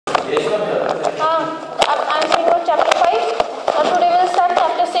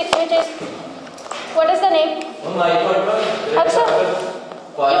Akshay,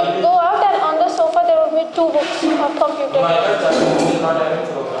 you go out and on the sofa there will be 2 books of computer.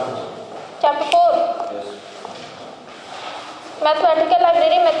 Chapter 4. Yes. Mathematical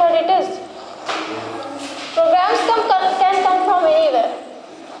library method it is. Programs can come from anywhere.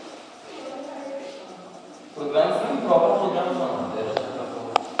 Programs, proper programs are not there.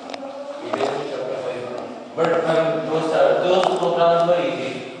 But those programs were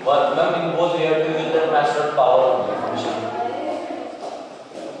easy. But in both we have to use the master power of the function.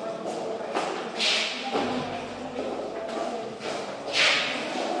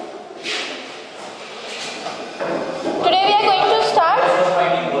 Today we are going to start.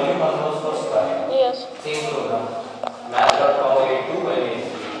 Finding volume almost for square. Yes. Same program. Math.power A2 and A3.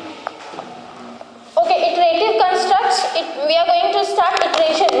 Okay, iterative constructs. We are going to start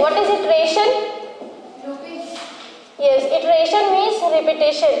iteration. What is iteration? Yes, iteration means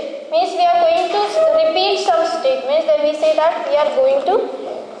repetition. Means we are going to repeat some statements. Then we say that we are going to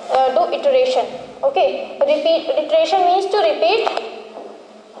do iteration. Okay, iteration means to repeat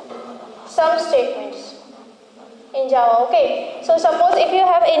some statements in Java. Okay, so suppose if you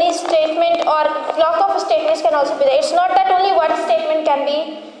have any statement or block of statements can also be there. It's not that only one statement can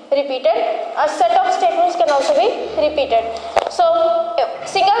be repeated, a set of statements can also be repeated. So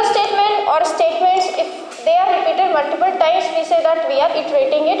single statement or statements, if they are repeated multiple times, we say that we are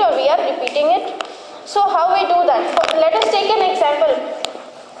iterating it or we are repeating it. So how we do that? Let us take an example.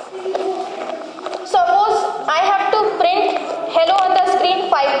 Suppose I have to print hello on the screen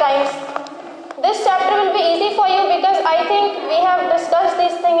 5 times. This chapter will be easy for you because I think we have discussed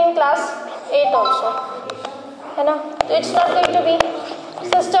this thing in class 8 also. You know, it's not going to be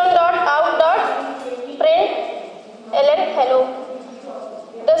system.out.println hello.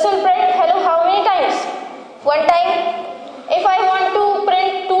 This will print hello how many times? 1 time. If I want to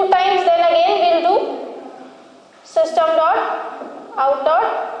print 2 times, then again we'll do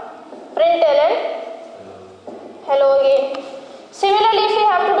system.out.println hello again. Similarly, if you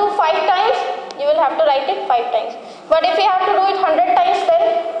have to do 5 times, you will have to write it 5 times. But if you have to do it 100 times,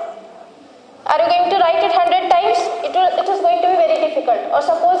 then are you going to write it 100 times? It is going to be very difficult. Or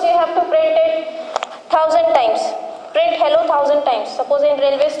suppose you have to print it 1000 times. Print hello 1000 times. Suppose in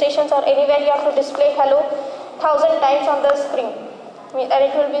railway stations or anywhere you have to display hello 1000 times on the screen. And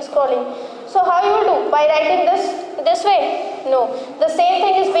it will be scrolling. So how you will do? By writing this way? No. The same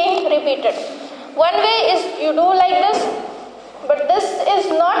thing is being repeated. One way is you do like this. But this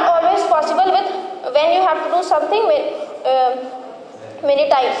is not always possible with when you have to do something many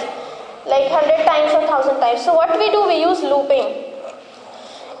times, like 100 times or 1000 times. So what we do, we use looping.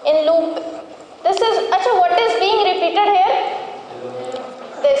 In loop, this is actually what is being repeated here.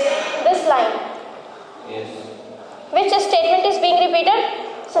 This line. Yes. Which statement is being repeated?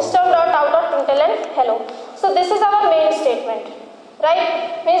 System.out.println hello. So this is our main statement,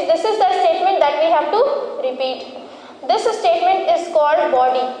 right? Means this is the statement that we have to repeat. This statement is called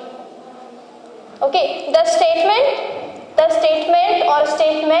body. Okay, the statement or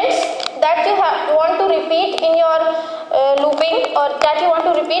statements that you want to repeat in your looping or that you want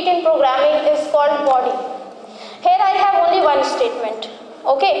to repeat in programming is called body. Here I have only one statement.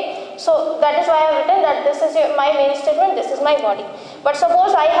 Okay, so that is why I have written that this is my main statement, this is my body. But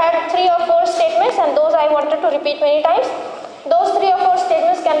suppose I had 3 or 4 statements and those I wanted to repeat many times, those 3 or 4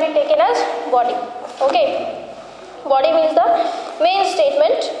 statements can be taken as body. Okay. Body means the main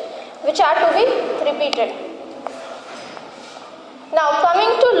statement which are to be repeated. Now coming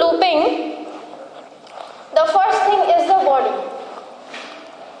to looping, the first thing is the body.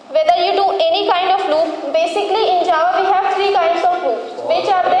 Whether you do any kind of loop, basically in Java we have 3 kinds of loops. Which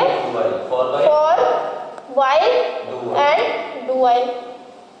are there? For, while and do while.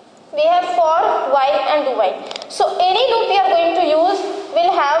 We have for, while and do while. So any loop we are going to use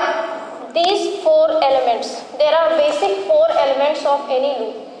will have these 4 elements. There are basic 4 elements of any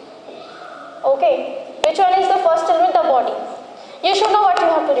loop. Okay. Which one is the first element? The body. You should know what you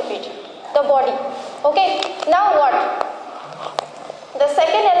have to repeat. The body. Okay. Now what? The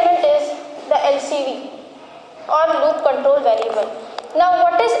second element is the LCV or loop control variable. Now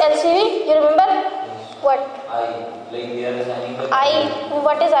what is LCV? You remember? What? I. Like we are assigning the I.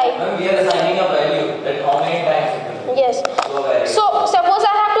 What is I? When we are assigning a value, that how many times it will be. Yes. So suppose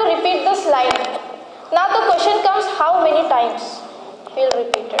I have to repeat this line. Now the question comes, how many times we will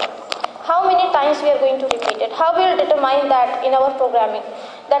repeat it? How many times we are going to repeat it? How we will determine that in our programming?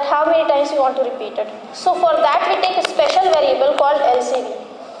 That how many times we want to repeat it? So for that we take a special variable called LCV.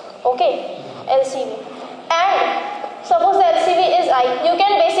 Okay, LCV. And suppose the LCV is I. You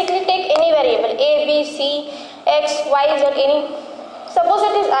can basically take any variable A, B, C, X, Y, Z, any. Suppose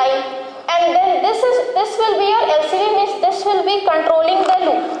it is I. and then this will be your LCV, means this will be controlling the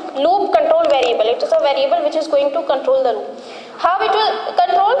loop control variable. It is a variable which is going to control the loop. How it will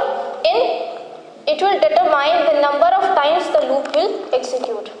control? It will determine the number of times the loop will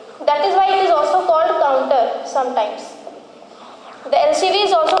execute. That is why it is also called counter sometimes. The LCV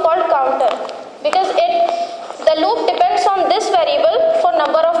is also called counter because the loop depends on this variable for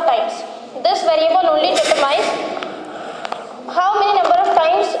number of times. This variable only determines how many number of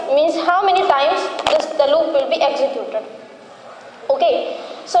times, means how many times the loop will be executed. Okay,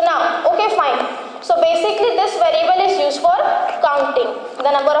 so now, okay, fine. So basically this variable is used for counting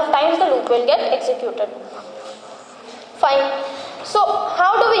the number of times the loop will get executed. Fine. So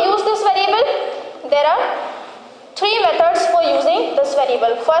how do we use this variable? There are three methods for using this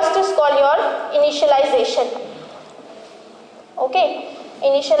variable. First is called your initialization. Okay,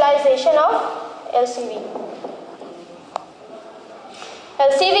 initialization of LCV.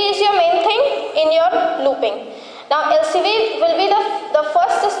 LCV is your main thing in your looping. Now LCV will be the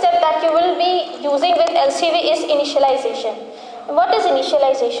first step that you will be using with LCV is initialization. What is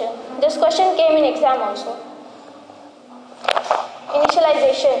initialization? This question came in exam also.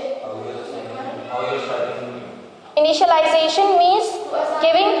 Initialization. Initialization means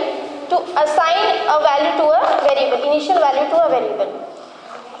giving to assign a value to a variable, initial value to a variable.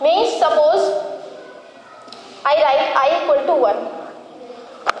 Means suppose I write I equal to 1.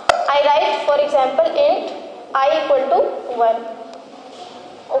 I write, for example, int I equal to 1.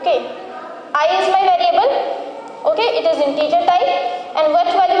 Okay, I is my variable. Okay, it is integer type, and what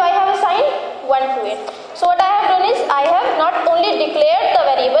value I have assigned? 1 to it. So what I have done is I have not only declared the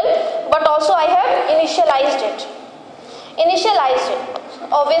variable but also I have initialized it.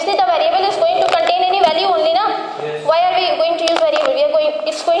 Obviously the variable is going to contain any value only, na? Yes. Why are we going to use variable?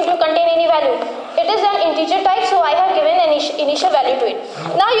 It's going to contain any value. It is an integer type, so I have given an initial value to it.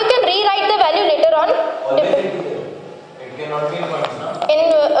 Now you can rewrite the value later on. It cannot be in points, no? In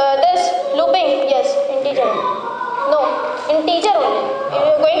this looping, yes, integer. No, integer only.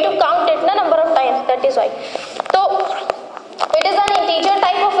 You are going to count it na number of times. That is why. So it is an integer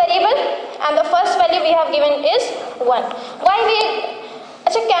type of variable, and the first value we have given is 1. Why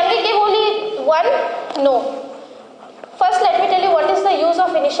can we give only 1? No. First let me tell you what is the use of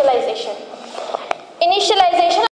initialization. Initialization